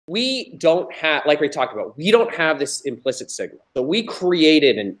we don't have, like we talked about, we don't have this implicit signal. So we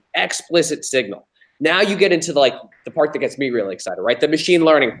created an explicit signal. Now you get into the part that gets me really excited, right? The machine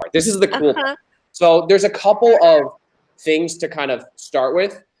learning part. This is the cool part. So there's a couple of things to kind of start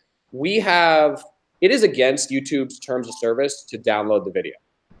with. It is against YouTube's terms of service to download the video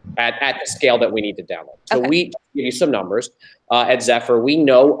at the scale that we need to download. So we give you some numbers. At Zefr, we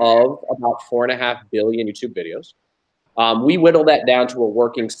know of about 4.5 billion YouTube videos. We whittle that down to a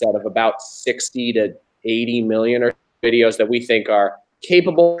working set of about 60 to 80 million or videos that we think are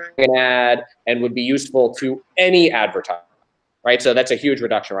capable of an ad and would be useful to any advertiser, right? So that's a huge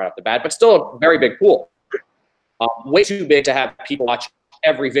reduction right off the bat, but still a very big pool. Way too big to have people watch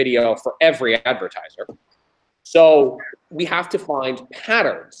every video for every advertiser. So we have to find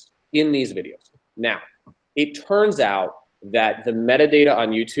patterns in these videos. Now, it turns out that the metadata on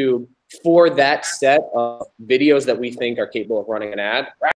YouTube for that set of videos that we think are capable of running an ad